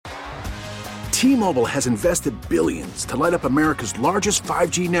T-Mobile has invested billions to light up America's largest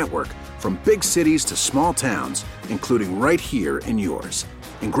 5G network, from big cities to small towns, including right here in yours.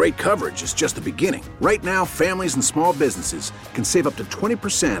 And great coverage is just the beginning. Right now, families and small businesses can save up to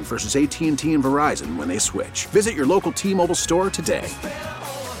 20% versus AT&T and Verizon when they switch. Visit your local T-Mobile store today.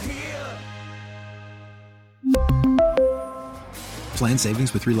 Plan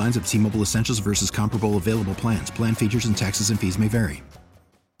savings with 3 lines of T-Mobile Essentials versus comparable available plans. Plan features and taxes and fees may vary.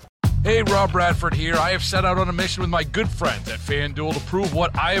 Hey, Rob Bradford here. I have set out on a mission with my good friends at FanDuel to prove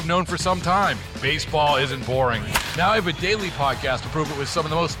what I have known for some time. Baseball isn't boring. Now I have a daily podcast to prove it with some of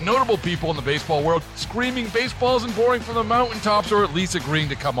the most notable people in the baseball world, screaming baseball isn't boring from the mountaintops, or at least agreeing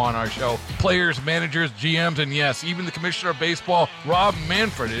to come on our show. Players, managers, GMs, and yes, even the commissioner of baseball, Rob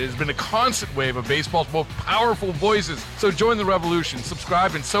Manfred. It has been a constant wave of baseball's most powerful voices. So join the revolution.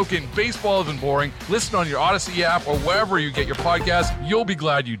 Subscribe and soak in Baseball Isn't Boring. Listen on your Odyssey app or wherever you get your podcast. You'll be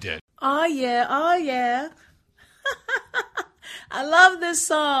glad you did. Oh, yeah. Oh, yeah. I love this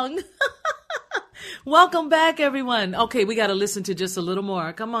song. Welcome back, everyone. Okay, we got to listen to just a little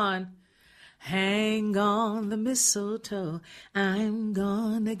more. Come on. Hang on the mistletoe. I'm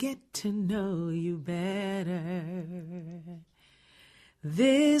gonna get to know you better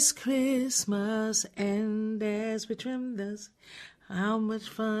this Christmas, and as we trim this, how much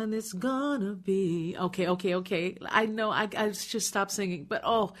fun it's gonna be. Okay. I know I should stop singing, but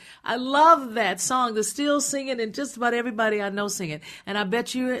I love that song. They're still singing, and just about everybody I know singing. And I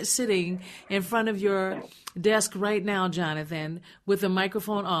bet you're sitting in front of your desk right now, Jonathan, with the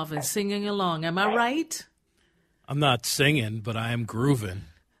microphone off and singing along. Am I right? I'm not singing, but I am grooving.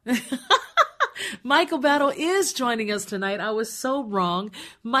 Michael Battle is joining us tonight. I was so wrong.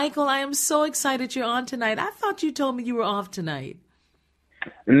 Michael, I am so excited you're on tonight. I thought you told me you were off tonight.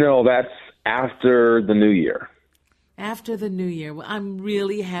 No, that's after the new year. After the new year. Well, I'm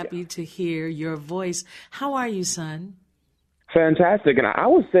really happy to hear your voice. How are you, son? Fantastic. And I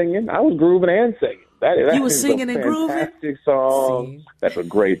was singing. I was grooving and singing. That you were singing and grooving? Fantastic song. See? That's a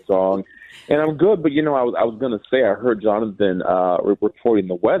great song. And I'm good, but, I was going to say, I heard Jonathan reporting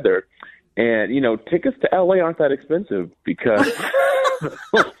the weather. And, tickets to L.A. aren't that expensive because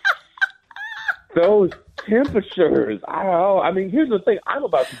those temperatures. Here's the thing. I'm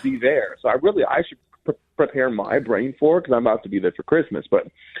about to be there, so I should prepare my brain for it because I'm about to be there for Christmas. But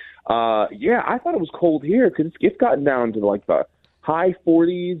I thought it was cold here because it's gotten down to like the high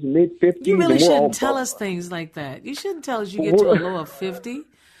 40s, mid 50s. You really shouldn't tell us things like that. You shouldn't tell us you get to a low of 50.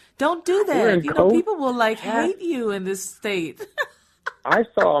 Don't do that. People will hate you in this state. I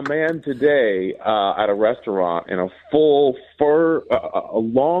saw a man today at a restaurant in a full fur, a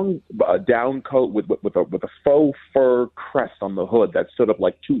long down coat with a faux fur crest on the hood that stood up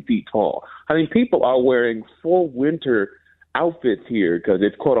like 2 feet tall. People are wearing full winter outfits here because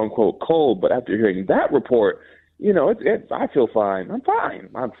it's quote unquote cold. But after hearing that report, I feel fine.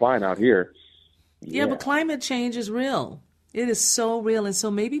 I'm fine out here. Yeah, but climate change is real. It is so real, and so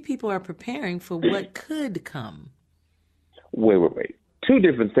maybe people are preparing for what could come. Wait. 2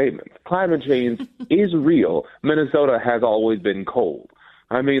 different statements. Climate change is real. Minnesota has always been cold.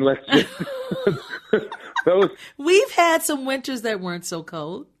 Let's just... We've had some winters that weren't so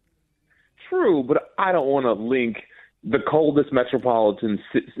cold. True, but I don't want to link the coldest metropolitan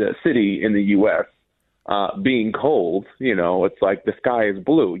city in the U.S. Being cold. It's like the sky is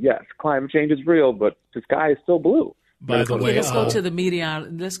blue. Yes, climate change is real, but the sky is still blue. By the way, let's go to the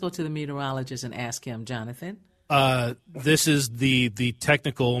meteorologist and ask him, Jonathan. This is the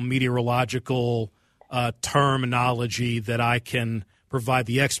technical meteorological terminology that I can provide,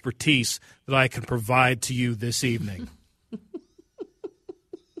 the expertise that I can provide to you this evening.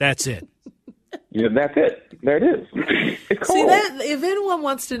 That's it. Yeah, that's it. There it is. It's cold. See, if anyone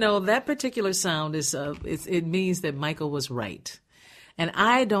wants to know, that particular sound it means that Michael was right. And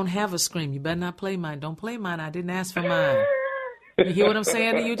I don't have a scream. You better not play mine. Don't play mine. I didn't ask for mine. You hear what I'm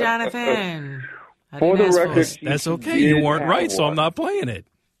saying to you, Jonathan? For the record, that's okay. You weren't right, so I'm not playing it.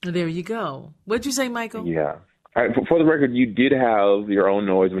 There you go. What'd you say, Michael? Yeah. For the record, you did have your own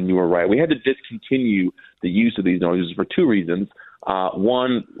noise when you were right. We had to discontinue the use of these noises for 2 reasons.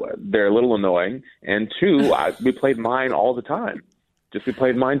 One, they're a little annoying, and 2, we played mine all the time. We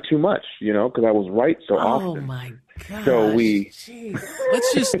played mine too much, because I was right so often. Oh my gosh. So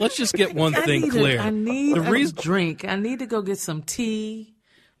let's just get one thing clear. I need a drink. I need to go get some tea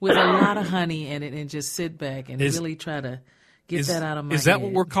with a lot of honey in it and just sit back and really try to get that out of my head. Is that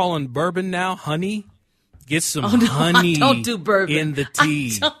what we're calling bourbon now? Honey? Get some honey don't do bourbon. in the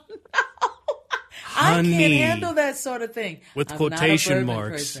tea. I can't handle that sort of thing. With quotation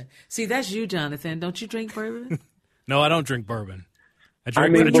marks. Person. See, that's you, Jonathan. Don't you drink bourbon? No, I don't drink bourbon. I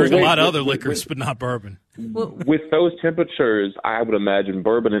drink a lot of other liquors, but not bourbon. With those temperatures, I would imagine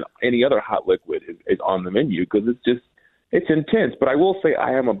bourbon and any other hot liquid is on the menu because it's intense. But I will say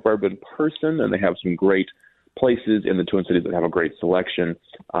I am a bourbon person, and they have some great places in the Twin Cities that have a great selection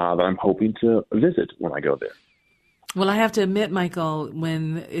that I'm hoping to visit when I go there. Well, I have to admit, Michael,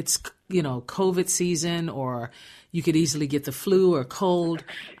 when it's, COVID season or you could easily get the flu or cold,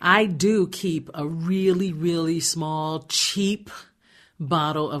 I do keep a really, really small, cheap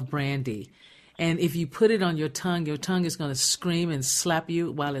bottle of brandy. And if you put it on your tongue is going to scream and slap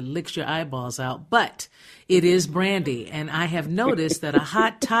you while it licks your eyeballs out. But it is brandy. And I have noticed that a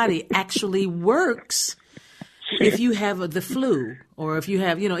hot toddy actually works if you have the flu or if you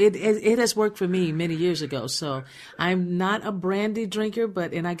have, it has worked for me many years ago. So I'm not a brandy drinker,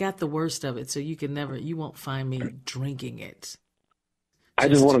 and I got the worst of it. So you won't find me drinking it. I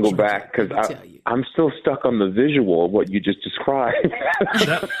just want to go back because I'm still stuck on the visual of what you just described.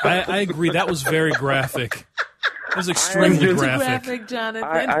 I agree. That was very graphic. That was extremely graphic, Jonathan.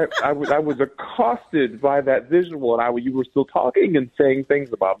 I was accosted by that visual, and you were still talking and saying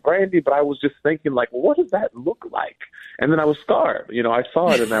things about brandy, but I was just thinking, what does that look like? And then I was scarred. I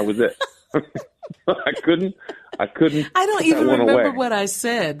saw it, and that was it. I couldn't. I don't even remember what I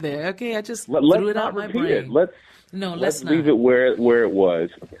said there. Okay, I just threw it out my brain. Let's leave it where it was.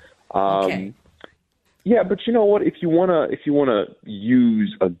 Okay. Yeah, but you know what? If you wanna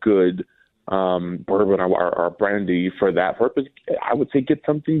use a good bourbon or brandy for that purpose, I would say get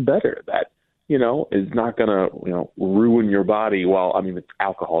something better that is not gonna ruin your body. Well, I mean, it's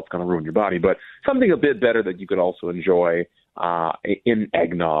alcohol; it's gonna ruin your body, but something a bit better that you could also enjoy in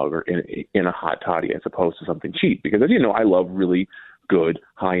eggnog or in a hot toddy, as opposed to something cheap. Because as you know, I love really good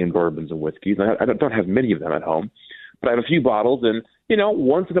high-end bourbons and whiskeys. I don't have many of them at home, but I have a few bottles, and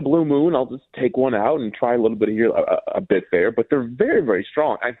once in a blue moon, I'll just take one out and try a little bit here, a bit there. But they're very, very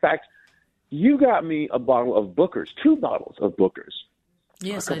strong. In fact, you got me a bottle of Booker's, 2 bottles of Booker's,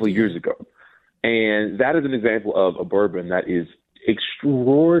 a couple of years ago, and that is an example of a bourbon that is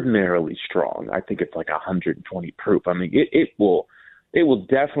extraordinarily strong. I think it's like 120 proof. I mean, it will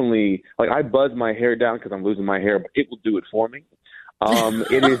definitely, I buzz my hair down because I'm losing my hair, but it will do it for me.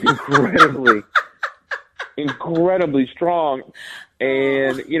 It is incredibly strong,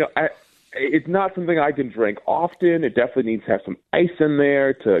 and it's not something I can drink often. It definitely needs to have some ice in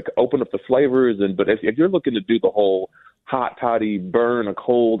there to open up the flavors. But if you're looking to do the whole hot toddy, burn a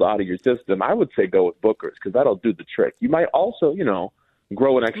cold out of your system, I would say go with Booker's because that'll do the trick. You might also,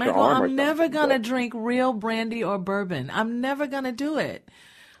 grow an extra Michael, arm. I'm never gonna drink real brandy or bourbon. I'm never gonna do it.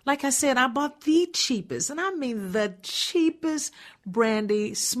 Like I said, I bought the cheapest, and I mean the cheapest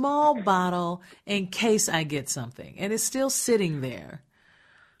brandy, small bottle, in case I get something, and it's still sitting there.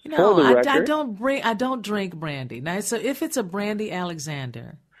 I don't drink brandy. Now, so if it's a Brandy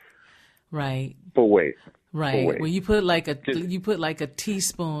Alexander, right? But wait. Right, where you put like a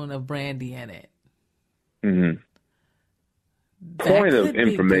teaspoon of brandy in it. Mm-hmm. Point of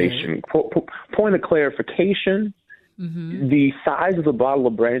information, point of clarification. Mm-hmm. The size of the bottle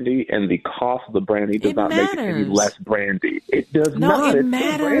of brandy and the cost of the brandy does not make it any less brandy. It does not. No, it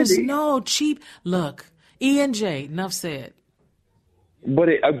matters. No, cheap. Look, E&J, enough said. But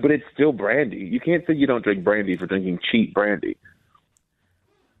it's still brandy. You can't say you don't drink brandy for drinking cheap brandy.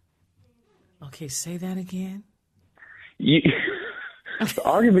 Okay, say that again. The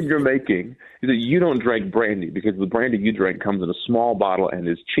argument you're making is that you don't drink brandy because the brandy you drink comes in a small bottle and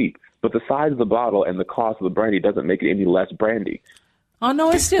is cheap. But the size of the bottle and the cost of the brandy doesn't make it any less brandy. Oh,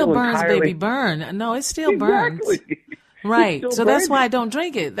 no, it still burns, baby, burn. No, it still burns. Right. So that's why I don't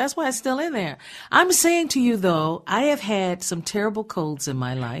drink it. That's why it's still in there. I'm saying to you, though, I have had some terrible colds in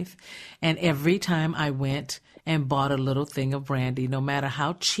my life. And every time I went and bought a little thing of brandy, no matter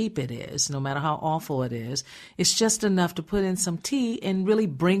how cheap it is, no matter how awful it is, it's just enough to put in some tea and really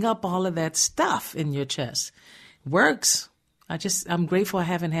bring up all of that stuff in your chest. Works. I'm grateful I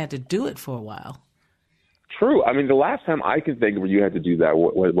haven't had to do it for a while. True. I mean, the last time I can think of where you had to do that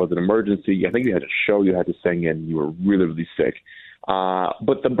was an emergency. I think you had a show you had to sing in. You were really, really sick.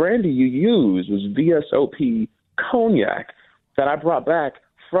 But the brandy you used was VSOP Cognac that I brought back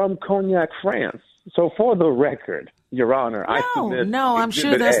from Cognac, France. So for the record, Your Honor, I submit I'm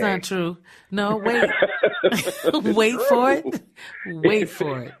sure that's not true. No, wait. Wait for it. Wait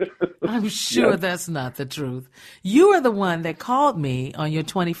for it. I'm sure that's not the truth. You are the one that called me on your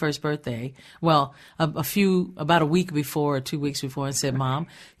 21st birthday. Well, about a week before or 2 weeks before and said, Mom,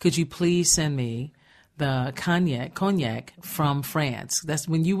 could you please send me the cognac from France? That's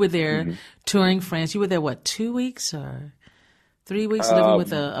when you were there touring France. You were there, 2 weeks or 3 weeks living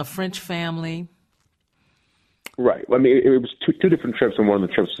with a French family? Right. I mean, it was two different trips, and one of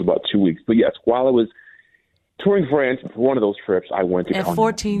the trips was about 2 weeks. But yes, while I was touring France, for one of those trips, I went to at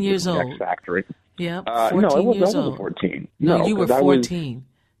 14 years old. Factory. Yep, 14 no, I years wasn't old. 14. No, you were 14.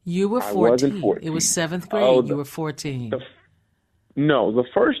 You were 14. I wasn't 14. It was 7th grade. You were 14. No, the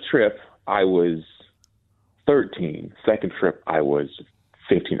first trip I was 13. Second trip I was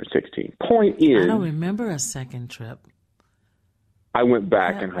 15 or 16. Point is, I don't remember a second trip. I went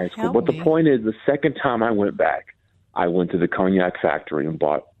back in high school. But the point is, the second time I went back, I went to the cognac factory and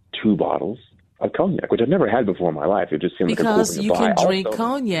bought 2 bottles of cognac, which I've never had before in my life. It just seemed because like a cool thing to buy. Because you can drink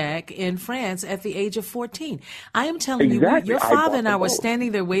cognac in France at the age of 14. I am telling you, your father and I were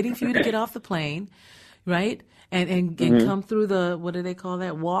standing there waiting for you to get off the plane, right? And come through the, what do they call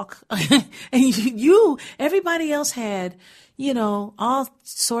that, walk? and everybody else had, all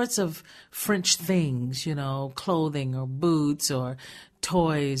sorts of French things, clothing or boots or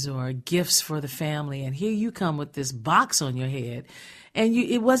toys or gifts for the family. And here you come with this box on your head, and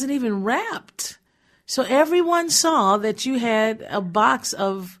it wasn't even wrapped. So everyone saw that you had a box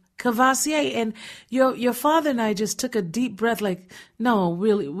of Cavassier, and your father and I just took a deep breath, like, no,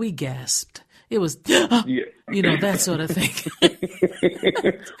 really, we gasped. It was, that sort of thing.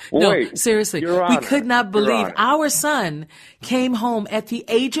 No, seriously, we could not believe our son came home at the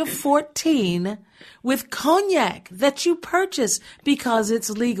age of 14 with cognac that you purchased because it's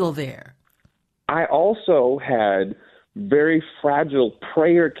legal there. I also had very fragile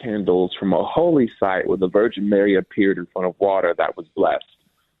prayer candles from a holy site where the Virgin Mary appeared in front of water that was blessed.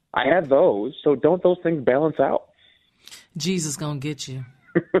 I had those, so don't those things balance out? Jesus gonna get you.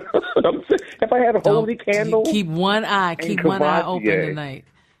 If I had a holy candle, keep one eye open tonight.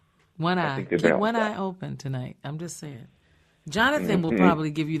 Keep one eye open tonight. I'm just saying. Jonathan will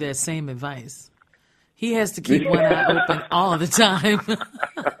probably give you that same advice. He has to keep one eye open all the time.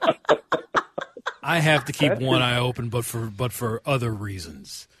 I have to keep one eye open, but for other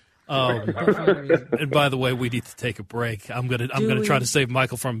reasons. And by the way, we need to take a break. I'm gonna try to save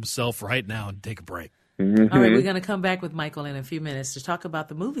Michael from himself right now and take a break. Mm-hmm. All right, we're going to come back with Michael in a few minutes to talk about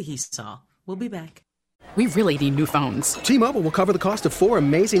the movie he saw. We'll be back. We really need new phones. T-Mobile will cover the cost of 4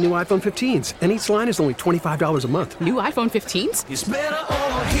 amazing new iPhone 15s, and each line is only $25 a month. New iPhone 15s? It's better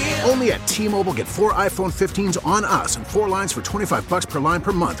over here. Only at T-Mobile, get 4 iPhone 15s on us and 4 lines for $25 per line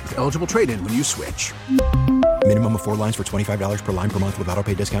per month with eligible trade-in when you switch. Minimum of 4 lines for $25 per line per month with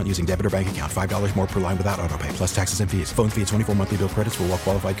autopay discount using debit or bank account. $5 more per line without autopay, plus taxes and fees. Phone fee at 24 monthly bill credits for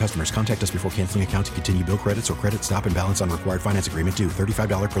well-qualified customers. Contact us before canceling account to continue bill credits or credit stop and balance on required finance agreement due.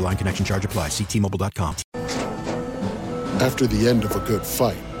 $35 per line connection charge applies. See T-Mobile.com. After the end of a good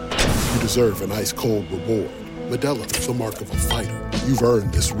fight, you deserve an ice-cold reward. Modelo is the mark of a fighter. You've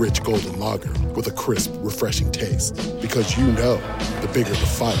earned this rich golden lager with a crisp, refreshing taste. Because you know, the bigger the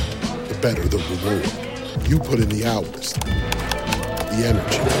fight, the better the reward. You put in the hours, the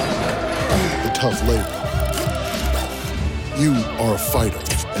energy, the tough labor. You are a fighter,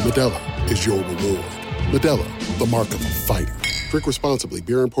 and Modelo is your reward. Modelo, the mark of a fighter. Drink responsibly.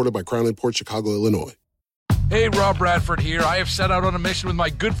 Beer imported by Crown Imports, Chicago, Illinois. Hey, Rob Bradford here. I have set out on a mission with my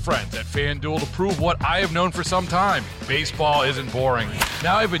good friends at FanDuel to prove what I have known for some time. Baseball isn't boring.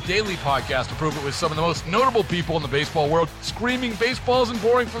 Now I have a daily podcast to prove it with some of the most notable people in the baseball world, screaming baseball isn't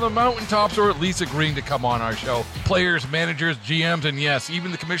boring from the mountaintops, or at least agreeing to come on our show. Players, managers, GMs, and yes,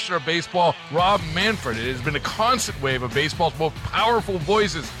 even the commissioner of baseball, Rob Manfred. It has been a constant wave of baseball's most powerful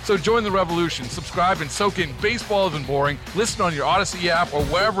voices. So join the revolution. Subscribe and soak in Baseball Isn't Boring. Listen on your Odyssey app or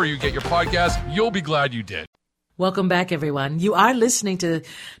wherever you get your podcast. You'll be glad you did. Welcome back, everyone. You are listening to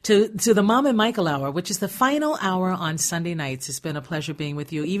the Mom and Michael Hour, which is the final hour on Sunday nights. It's been a pleasure being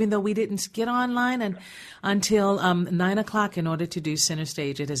with you, even though we didn't get online until 9 o'clock in order to do Center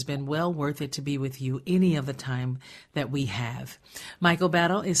Stage. It has been well worth it to be with you any of the time that we have. Michael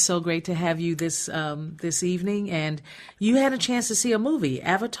Battle, it's so great to have you this evening, and you had a chance to see a movie,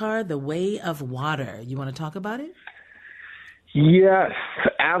 Avatar: The Way of Water. You want to talk about it? Yes,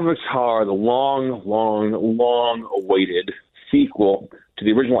 Avatar, the long-awaited sequel to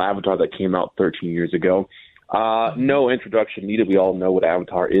the original Avatar that came out 13 years ago. No introduction needed. We all know what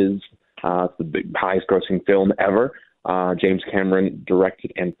Avatar is. It's the big, highest-grossing film ever. James Cameron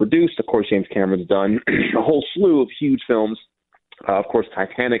directed and produced. Of course, James Cameron's done a whole slew of huge films. Of course,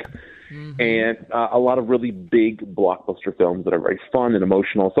 Titanic, and a lot of really big blockbuster films that are very fun and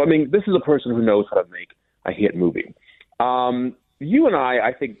emotional. So, I mean, this is a person who knows how to make a hit movie. You and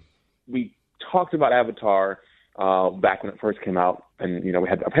I think we talked about Avatar back when it first came out, and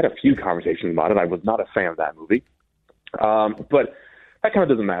I've had a few conversations about it. I was not a fan of that movie, but that kind of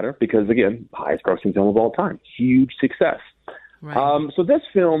doesn't matter because, again, highest grossing film of all time, huge success. Right. So this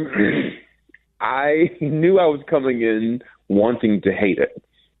film, I knew I was coming in wanting to hate it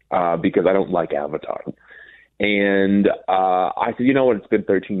because I don't like Avatar. And I said, you know what? It's been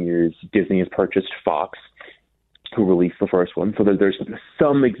 13 years. Disney has purchased Fox, who released the first one. So there's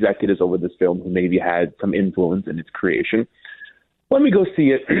some executives over this film who maybe had some influence in its creation. Let me go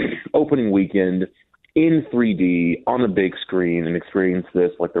see it opening weekend in 3D on a big screen and experience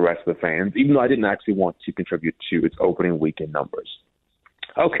this like the rest of the fans, even though I didn't actually want to contribute to its opening weekend numbers.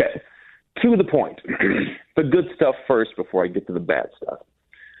 Okay, to the point. The good stuff first before I get to the bad stuff.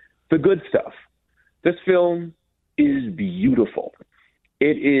 The good stuff. This film is beautiful.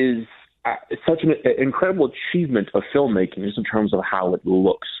 It is such an incredible achievement of filmmaking just in terms of how it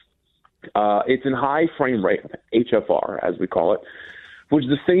looks. It's in high frame rate, HFR, as we call it, which is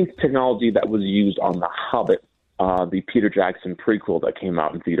the same technology that was used on The Hobbit, the Peter Jackson prequel that came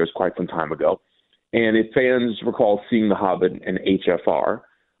out in theaters quite some time ago. And if fans recall seeing The Hobbit in HFR,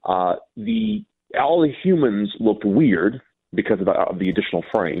 all the humans looked weird because of the additional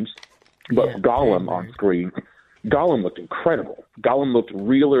frames. But Gollum on screen, Gollum looked incredible. Gollum looked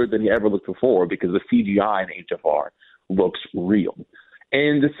realer than he ever looked before because the CGI in HFR looks real.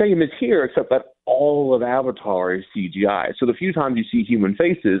 And the same is here, except that all of Avatar is CGI. So the few times you see human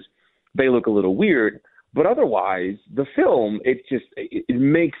faces, they look a little weird. But otherwise, the film, it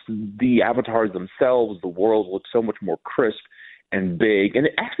makes the avatars themselves, the world, look so much more crisp and big. And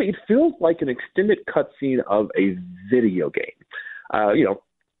it feels like an extended cutscene of a video game.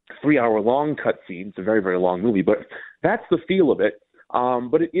 3-hour-long cutscene. It's a very, very long movie, but that's the feel of it.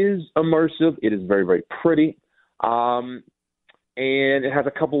 But it is immersive. It is very, very pretty. And it has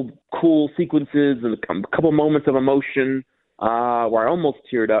a couple cool sequences and a couple moments of emotion where I almost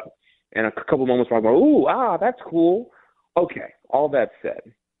teared up, and a couple moments where I go, ooh, that's cool. Okay, all that said,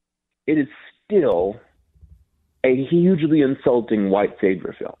 it is still a hugely insulting white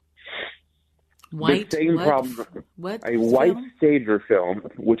savior film. White savior film,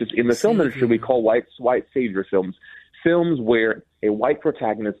 which is in the film industry we call white savior films where a white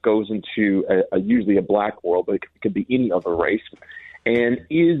protagonist goes into usually a black world, but it could be any other race, and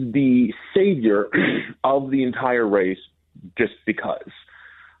is the savior of the entire race just because.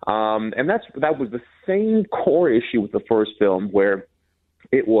 And that was the same core issue with the first film, where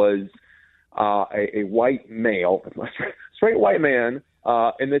it was a white male, straight white man,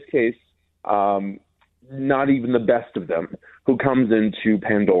 in this case, not even the best of them, who comes into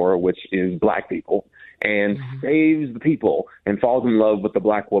Pandora, which is black people, and saves the people and falls in love with the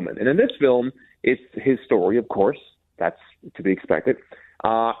black woman. And in this film, it's his story, of course. That's to be expected.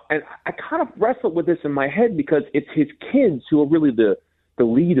 And I kind of wrestled with this in my head because it's his kids who are really the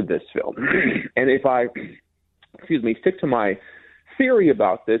lead of this film. And if I, stick to my theory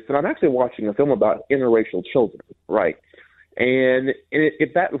about this, then I'm actually watching a film about interracial children, right? And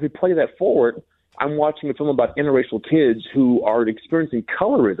if we play that forward, I'm watching a film about interracial kids who are experiencing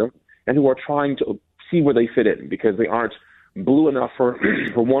colorism and who are trying to see where they fit in because they aren't blue enough for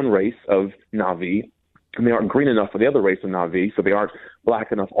one race of Na'vi, and they aren't green enough for the other race of Na'vi, so they aren't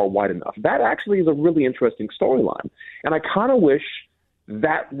black enough or white enough. That actually is a really interesting storyline, and I kind of wish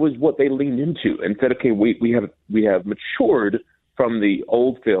that was what they leaned into and said, okay, we have matured from the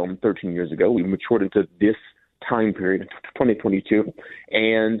old film 13 years ago. We matured into this time period, 2022,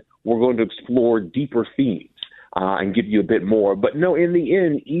 and we're going to explore deeper themes and give you a bit more. But no, in the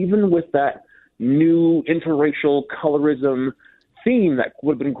end, even with that new interracial colorism theme that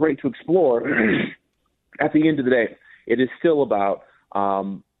would have been great to explore, at the end of the day, it is still about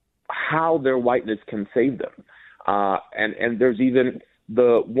how their whiteness can save them. And there's even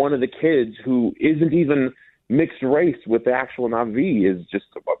one of the kids who isn't even mixed race with the actual Na'vi, is just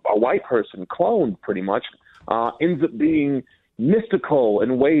a white person cloned pretty much, ends up being mystical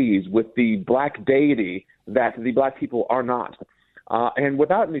in ways with the black deity that the black people are not. And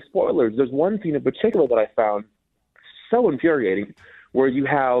without any spoilers, there's one scene in particular that I found so infuriating, where you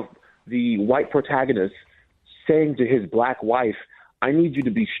have the white protagonist saying to his black wife, I need you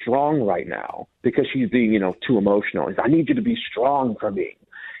to be strong right now, because she's being, too emotional. He's, I need you to be strong for me.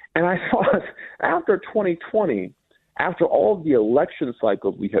 And I thought, after 2020, after all of the election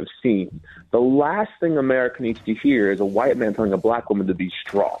cycles we have seen, the last thing America needs to hear is a white man telling a black woman to be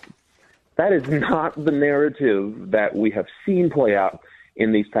strong. That is not the narrative that we have seen play out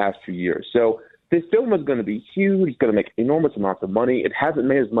in these past few years. So this film is going to be huge. It's going to make enormous amounts of money. It hasn't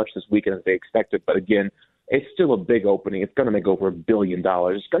made as much this weekend as they expected, but again, it's still a big opening. It's going to make over $1 billion.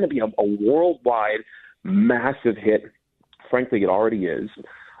 It's going to be a worldwide massive hit. Frankly, it already is.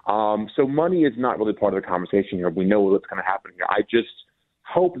 So money is not really part of the conversation here. We know what's going to happen here. I just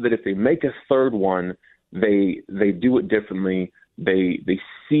hope that if they make a third one, they do it differently. They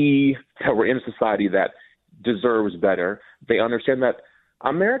see that we're in a society that deserves better. They understand that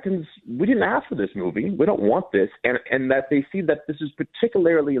Americans, we didn't ask for this movie. We don't want this. And that they see that this is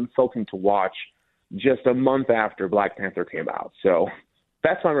particularly insulting to watch just a month after Black Panther came out. So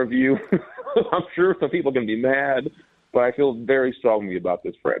that's my review. I'm sure some people can be mad, but I feel very strongly about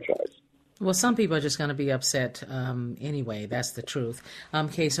this franchise. Well, some people are just going to be upset anyway. That's the truth.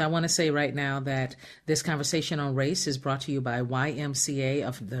 Okay, so I want to say right now that this conversation on race is brought to you by YMCA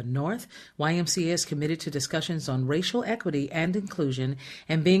of the North. YMCA is committed to discussions on racial equity and inclusion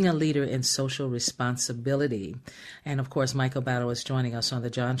and being a leader in social responsibility. And, of course, Michael Battle is joining us on the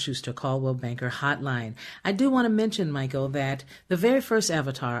John Schuster Coldwell Banker Hotline. I do want to mention, Michael, that the very first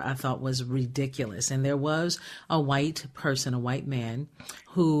Avatar I thought was ridiculous. And there was a white person, a white man,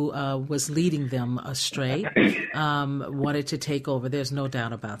 who was leading them astray, wanted to take over. There's no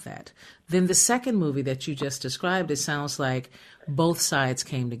doubt about that. Then the second movie that you just described, it sounds like both sides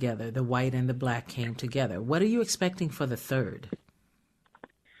came together. The white and the black came together. What are you expecting for the third?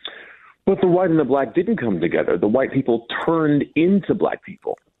 But the white and the black didn't come together. The white people turned into black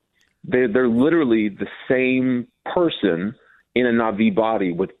people. They're literally the same person in a Na'vi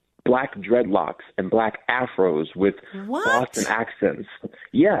body with black dreadlocks and black afros with Boston accents.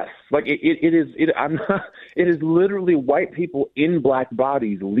 Yes, like it is literally white people in black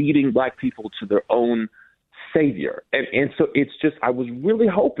bodies leading black people to their own savior. And so it's just, I was really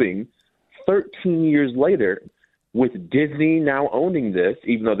hoping 13 years later, with Disney now owning this,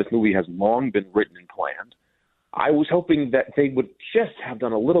 even though this movie has long been written and planned, I was hoping that they would just have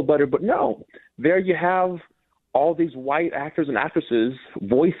done a little better. But no, there you have all these white actors and actresses,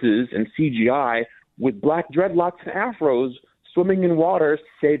 voices and CGI with black dreadlocks and afros swimming in water,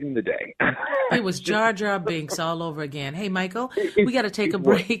 saving the day. It was Jar Jar Binks all over again. Hey, Michael, we got to take a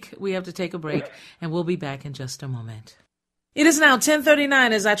break. We have to take a break, and we'll be back in just a moment. It is now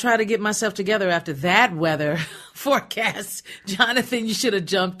 10:39 as I try to get myself together after that weather forecast. Jonathan, you should have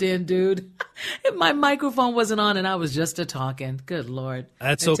jumped in, dude. If my microphone wasn't on and I was just talking. Good Lord.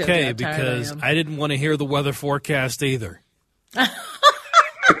 That's okay, because I didn't want to hear the weather forecast either. I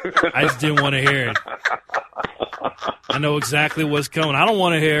just didn't want to hear it. I know exactly what's coming. I don't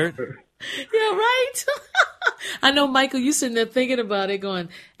want to hear it. Yeah, right? I know, Michael, you sitting there thinking about it going,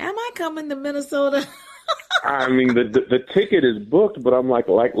 am I coming to Minnesota? I mean, the ticket is booked, but I'm like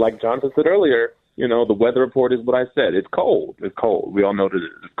Jonathan said earlier, you know, the weather report is what I said. It's cold. It's cold. We all know that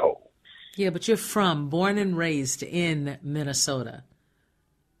it's cold. Yeah, but you're born and raised in Minnesota.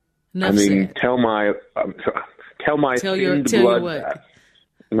 Enough I mean, said. tell my thinned blood,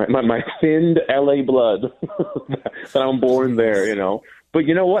 my thinned LA blood that I'm born there, you know. But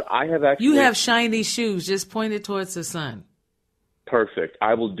you know what? I have actually. You have shiny shoes. Just pointed towards the sun. Perfect.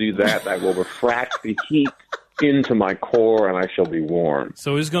 I will do that. I will refract the heat into my core, and I shall be warm.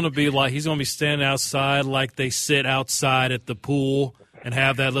 So he's going to be standing outside like they sit outside at the pool and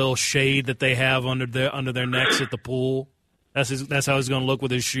have that little shade that they have under their necks at the pool. That's how he's going to look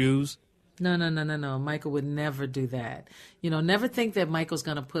with his shoes. No. Michael would never do that. You know, never think that Michael's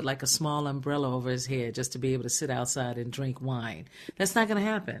going to put like a small umbrella over his head just to be able to sit outside and drink wine. That's not going to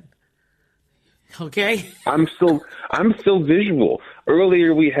happen. Okay. I'm still visual.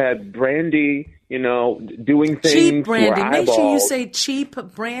 Earlier we had brandy, you know, doing things cheap brandy. for Make eyeballs. sure you say cheap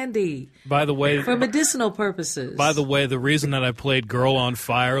brandy. By the way, for medicinal purposes. By the way, the reason that I played "Girl on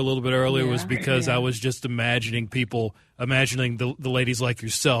Fire" a little bit earlier was because I was just imagining the ladies like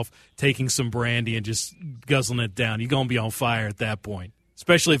yourself taking some brandy and just guzzling it down. You're gonna be on fire at that point,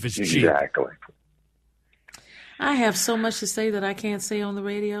 especially if it's cheap. Exactly. I have so much to say that I can't say on the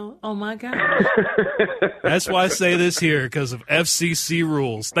radio. Oh, my God. That's why I say this here, because of FCC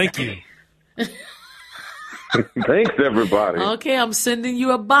rules. Thank you. Thanks, everybody. Okay, I'm sending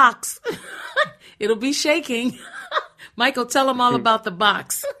you a box. It'll be shaking. Michael, tell him all about the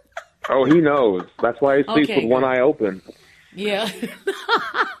box. Oh, he knows. That's why he sleeps with one eye open. Yeah.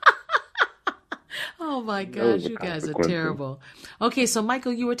 Oh, my gosh, you guys are terrible. Okay, so,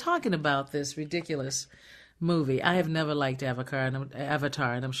 Michael, you were talking about this ridiculous movie. I have never liked Avatar,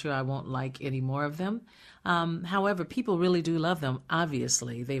 and I'm sure I won't like any more of them. However, people really do love them,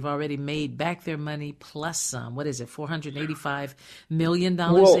 obviously. They've already made back their money plus some. What is it, $485 million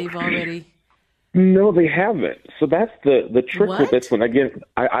they've already? No, they haven't. So that's the trick with this one. Again,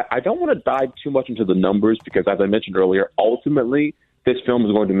 I don't want to dive too much into the numbers because, as I mentioned earlier, ultimately this film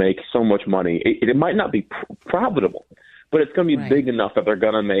is going to make so much money. It might not be profitable, but it's going to be big enough that they're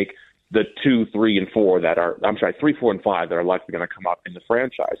going to make the 2, 3, and 4 that are, 3, 4, and 5 that are likely going to come out in the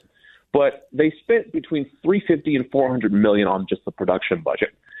franchise. But they spent between $350 and $400 million on just the production budget.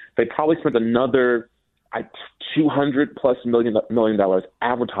 They probably spent another $200+ million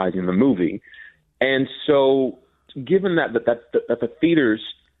advertising the movie. And so given that the theaters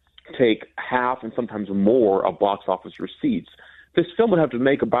take half and sometimes more of box office receipts, this film would have to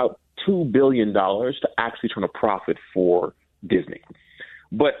make about $2 billion to actually turn a profit for Disney.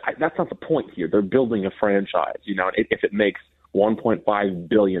 But that's not the point here. They're building a franchise. You know, if it makes $1.5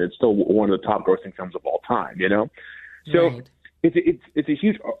 billion, it's still one of the top grossing films of all time, you know? So Right. it's a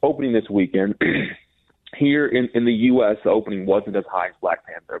huge opening this weekend. Here in the U.S., the opening wasn't as high as Black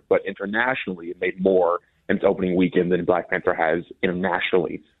Panther, but internationally it made more in its opening weekend than Black Panther has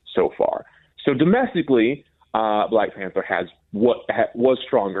internationally so far. So domestically, Black Panther has was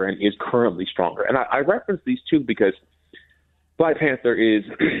stronger and is currently stronger. And I reference these two because Black Panther is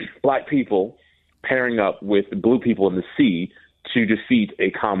black people pairing up with blue people in the sea to defeat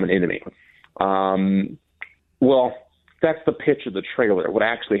a common enemy. Well, that's the pitch of the trailer. What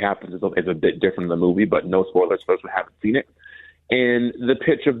actually happens is a bit different in the movie, but no spoilers for those who haven't seen it. And the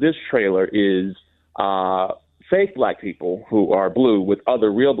pitch of this trailer is fake black people who are blue with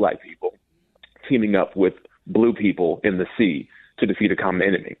other real black people teaming up with blue people in the sea to defeat a common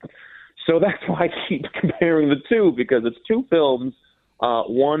enemy. So that's why I keep comparing the two, because it's two films.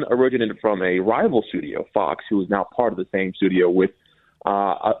 One originated from a rival studio, Fox, who is now part of the same studio, with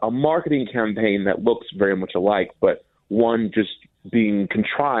a marketing campaign that looks very much alike, but one just being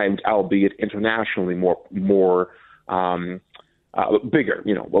contrived, albeit internationally more bigger,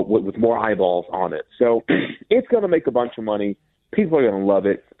 you know, with more eyeballs on it. So it's going to make a bunch of money. People are going to love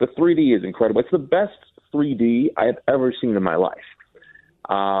it. The 3D is incredible. It's the best 3D I have ever seen in my life.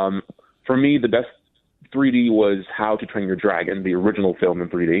 For me, the best 3D was How to Train Your Dragon, the original film in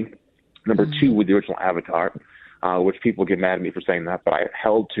 3D. Number two was the original Avatar, which people get mad at me for saying that, but I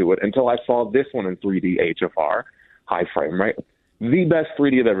held to it until I saw this one in 3D HFR, high frame rate. The best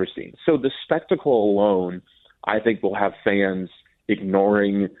 3D I've ever seen. So the spectacle alone, I think, will have fans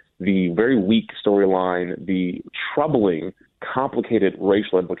ignoring the very weak storyline, the troubling, complicated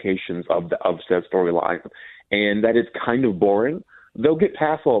racial implications of said storyline, and that it's kind of boring. They'll get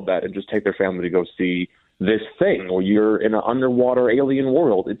past all of that and just take their family to go see this thing where you're in an underwater alien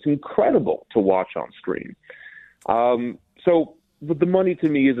world. It's incredible to watch on screen. So the money to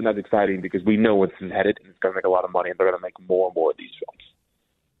me isn't as exciting because we know it's headed and it's going to make a lot of money and they're going to make more and more of these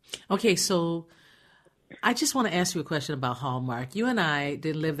films. Okay, so I just want to ask you a question about Hallmark. You and I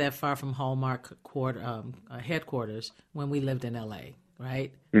didn't live that far from Hallmark headquarters when we lived in L.A.,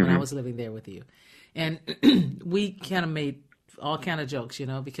 right? When I was living there with you. And we kind of made all kind of jokes, you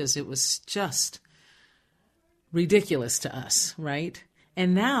know, because it was just ridiculous to us, right?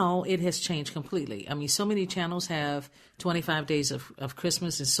 And now it has changed completely. I mean, so many channels have 25 Days of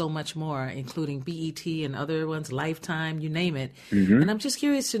Christmas and so much more, including BET and other ones, Lifetime, you name it. And I'm just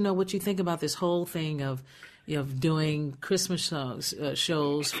curious to know what you think about this whole thing of doing Christmas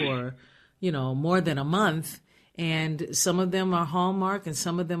shows for, you know, more than a month. And some of them are Hallmark and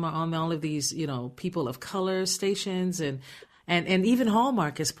some of them are on all of these, you know, people of color stations. And even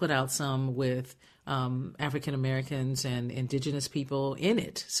Hallmark has put out some with African Americans and indigenous people in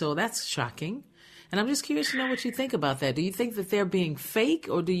it. So that's shocking. And I'm just curious to know what you think about that. Do you think that they're being fake,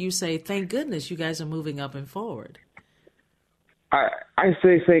 or do you say, thank goodness you guys are moving up and forward? I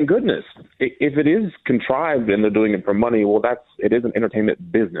say thank goodness. If it is contrived and they're doing it for money, well, it is an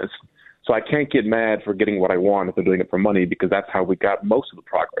entertainment business. So I can't get mad for getting what I want if they're doing it for money, because that's how we got most of the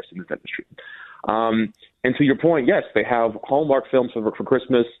progress in this industry. And to your point, yes, they have Hallmark films for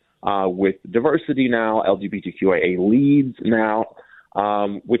Christmas with diversity now, LGBTQIA leads now,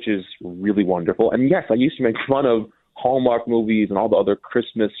 which is really wonderful. And yes, I used to make fun of Hallmark movies and all the other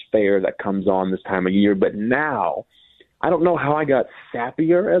Christmas fare that comes on this time of year. But now, I don't know how I got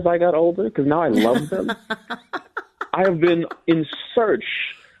sappier as I got older, because now I love them. I have been in search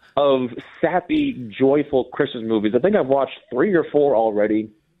of sappy, joyful Christmas movies. I think I've watched 3 or 4 already.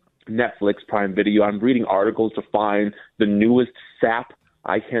 Netflix, Prime Video. I'm reading articles to find the newest sap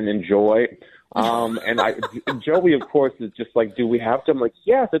I can enjoy. And Joey, of course, is just like, do we have to? I'm like,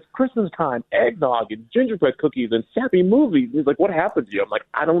 yes, it's Christmas time, eggnog and gingerbread cookies and sappy movies. He's like, what happened to you? I'm like,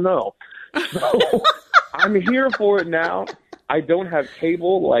 I don't know. So I'm here for it now. I don't have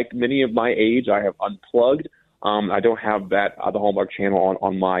cable like many of my age. I have unplugged. I don't have that the Hallmark channel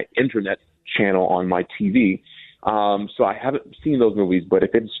on my internet channel on my TV. So I haven't seen those movies. But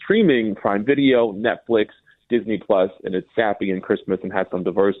if it's streaming, Prime Video, Netflix, Disney Plus, and it's sappy and Christmas and has some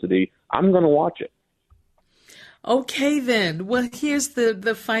diversity, I'm going to watch it. Okay, then. Well, here's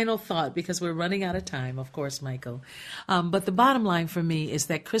the final thought, because we're running out of time, of course, Michael. But the bottom line for me is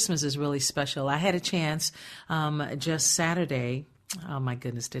that Christmas is really special. I had a chance just Saturday Oh, my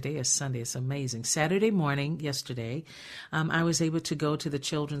goodness. Today is Sunday. It's amazing. Saturday morning, yesterday, I was able to go to the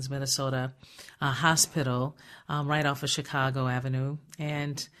Children's Minnesota Hospital right off of Chicago Avenue.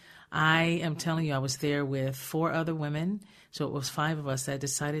 And I am telling you, I was there with 4 other women. So it was 5 of us that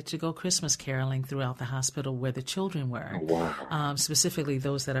decided to go Christmas caroling throughout the hospital where the children were. Oh, wow. Specifically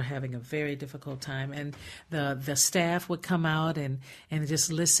those that are having a very difficult time. And the staff would come out and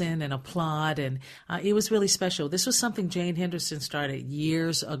just listen and applaud. And it was really special. This was something Jane Henderson started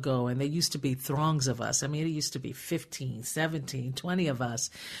years ago. And there used to be throngs of us. I mean, it used to be 15, 17, 20 of us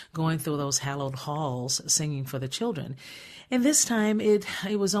going through those hallowed halls singing for the children. And this time it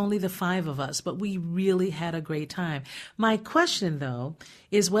was only the 5 of us, but we really had a great time. My question, though,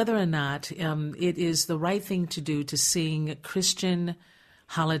 is whether or not it is the right thing to do to sing Christian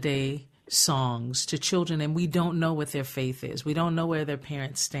holiday songs to children, and we don't know what their faith is. We don't know where their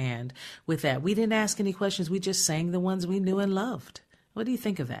parents stand with that. We didn't ask any questions. We just sang the ones we knew and loved. What do you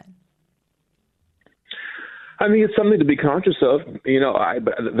think of that? I mean, it's something to be conscious of. You know,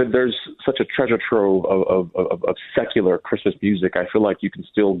 there's such a treasure trove of secular Christmas music. I feel like you can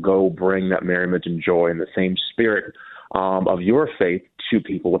still go bring that merriment and joy and the same spirit of your faith to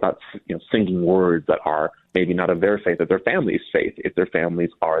people without, singing words that are maybe not of their faith, of their family's faith, if their families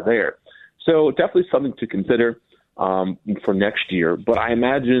are there. So definitely something to consider for next year. But I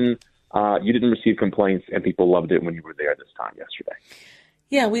imagine you didn't receive complaints and people loved it when you were there this time yesterday.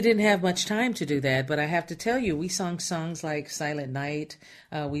 Yeah, we didn't have much time to do that, but I have to tell you, we sung songs like Silent Night,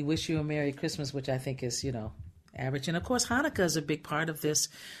 We Wish You a Merry Christmas, which I think is, average. And of course, Hanukkah is a big part of this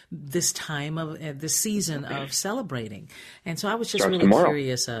time of this season of celebrating. And so I was just really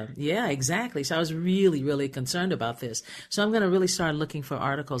curious. Yeah, exactly. So I was really, really concerned about this. So I'm going to really start looking for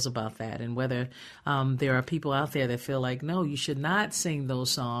articles about that and whether there are people out there that feel like, no, you should not sing those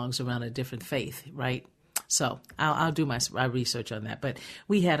songs around a different faith, right? So I'll do my research on that. But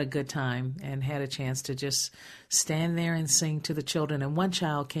we had a good time and had a chance to just stand there and sing to the children. And one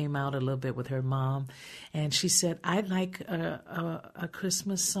child came out a little bit with her mom, and she said, "I'd like a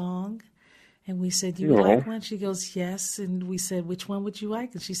Christmas song." And we said, "You would like one?" She goes, "Yes." And we said, "Which one would you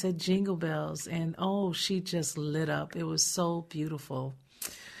like?" And she said, "Jingle Bells." And she just lit up. It was so beautiful.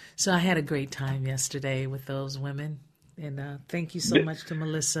 So I had a great time yesterday with those women. And thank you so much to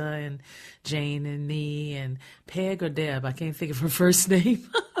Melissa and Jane and Nee and Peg or Deb. I can't think of her first name,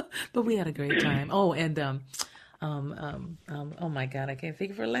 but we had a great time. Oh, and oh my God, I can't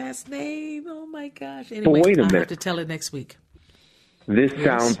think of her last name. Oh my gosh. Anyway, wait a minute. I'll have to tell it next week. This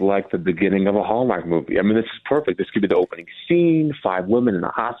sounds like the beginning of a Hallmark movie. I mean, this is perfect. This could be the opening scene, 5 women in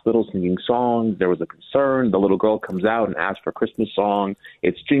a hospital singing songs. There was a concern. The little girl comes out and asks for a Christmas song.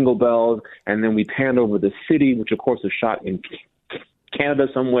 It's Jingle Bells. And then we pan over the city, which, of course, is shot in Canada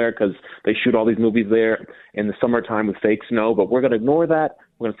somewhere because they shoot all these movies there in the summertime with fake snow. But we're going to ignore that.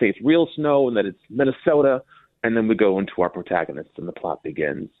 We're going to say it's real snow and that it's Minnesota. And then we go into our protagonists and the plot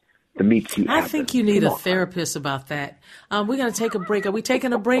begins. The meet cute I happens. think you need a therapist about that. We're going to take a break. Are we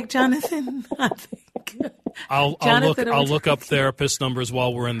taking a break, Jonathan? I think. I'll look up therapist numbers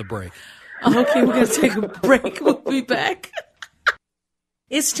while we're in the break. Okay, we're going to take a break. We'll be back.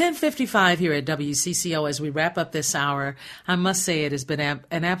 It's 10:55 here at WCCO as we wrap up this hour. I must say it has been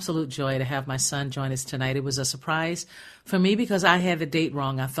an absolute joy to have my son join us tonight. It was a surprise for me because I had the date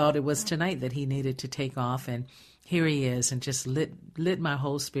wrong. I thought it was tonight that he needed to take off, and here he is, and just lit my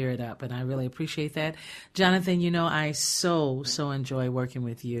whole spirit up, and I really appreciate that. Jonathan, I so enjoy working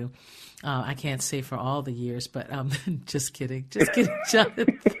with you. I can't say for all the years, but just kidding,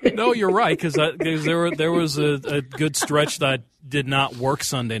 Jonathan. No, you're right, because there was a good stretch that I did not work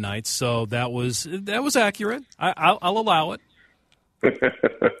Sunday nights, so that was accurate. I'll allow it.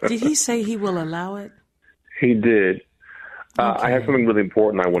 Did he say he will allow it? He did. Okay. I have something really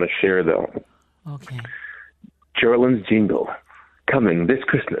important I want to share, though. Okay. Gerald's Jingle, coming this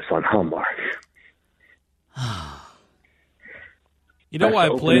Christmas on Hallmark. You know why I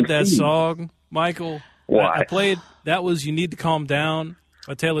played that song, Michael? Why? I played, that was You Need to Calm Down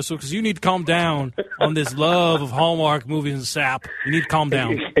by Taylor Swift, because you need to calm down on this love of Hallmark movies and sap. You need to calm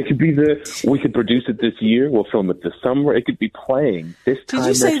down. It could be we could produce it this year. We'll film it this summer. It could be playing this time. Did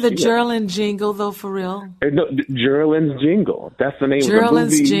you say the year. Geraldine Jingle, though, for real? No, Gerald's Jingle. That's the name of the movie.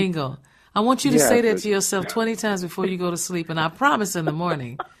 Geraldine's Jingle. I want you to say that to yourself 20 times before you go to sleep, and I promise in the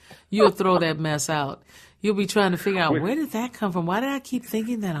morning you'll throw that mess out. You'll be trying to figure out, where did that come from? Why did I keep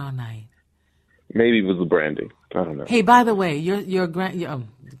thinking that all night? Maybe it was the branding. I don't know. Hey, by the way, your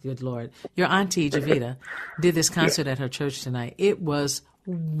good Lord, your auntie Javita did this concert at her church tonight. It was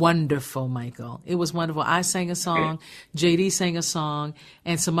wonderful, Michael. It was wonderful. I sang a song, JD sang a song,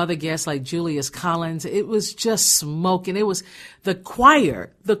 and some other guests like Julius Collins. It was just smoking. It was the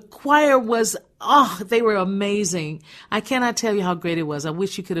choir. The choir was, they were amazing. I cannot tell you how great it was. I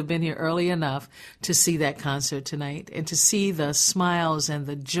wish you could have been here early enough to see that concert tonight and to see the smiles and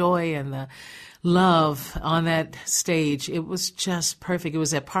the joy and the love on that stage. It was just perfect. It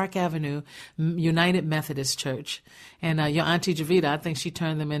was at Park Avenue United Methodist Church. And your auntie Javita, I think she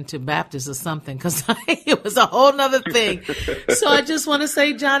turned them into Baptists or something, because it was a whole nother thing. So I just want to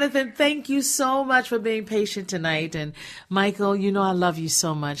say, Jonathan, thank you so much for being patient tonight. And Michael, you know I love you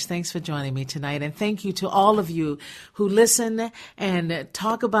so much. Thanks for joining me tonight. And thank you to all of you who listen and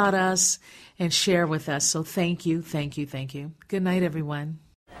talk about us and share with us. So thank you, thank you, thank you. Good night, everyone.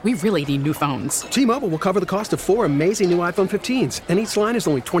 We really need new phones. T-Mobile will cover the cost of 4 amazing new iPhone 15s, and each line is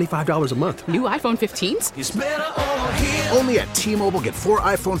only $25 a month. New iPhone 15s? It's better over here. Only at T-Mobile, get 4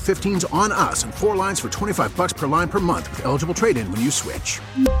 iPhone 15s on us and 4 lines for $25 per line per month with eligible trade-in when you switch.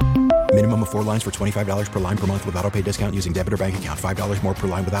 Minimum of 4 lines for $25 per line per month with autopay discount using debit or bank account. $5 more per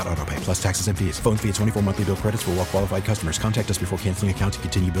line without autopay, plus taxes and fees. Phone fee at 24 monthly bill credits for well-qualified customers. Contact us before canceling account to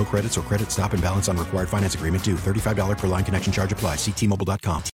continue bill credits or credit stop and balance on required finance agreement due. $35 per line connection charge applies. See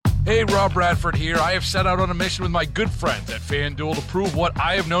T-Mobile.com. Hey, Rob Bradford here. I have set out on a mission with my good friends at FanDuel to prove what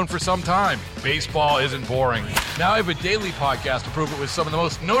I have known for some time. Baseball isn't boring. Now I have a daily podcast to prove it with some of the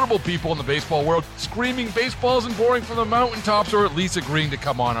most notable people in the baseball world, screaming baseball isn't boring from the mountaintops, or at least agreeing to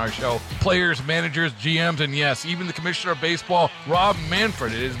come on our show. Players, managers, GMs, and yes, even the commissioner of baseball, Rob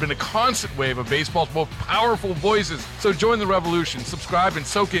Manfred. It has been a constant wave of baseball's most powerful voices. So join the revolution. Subscribe and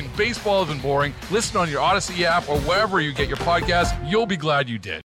soak in Baseball Isn't Boring. Listen on your Odyssey app or wherever you get your podcasts. You'll be glad you did.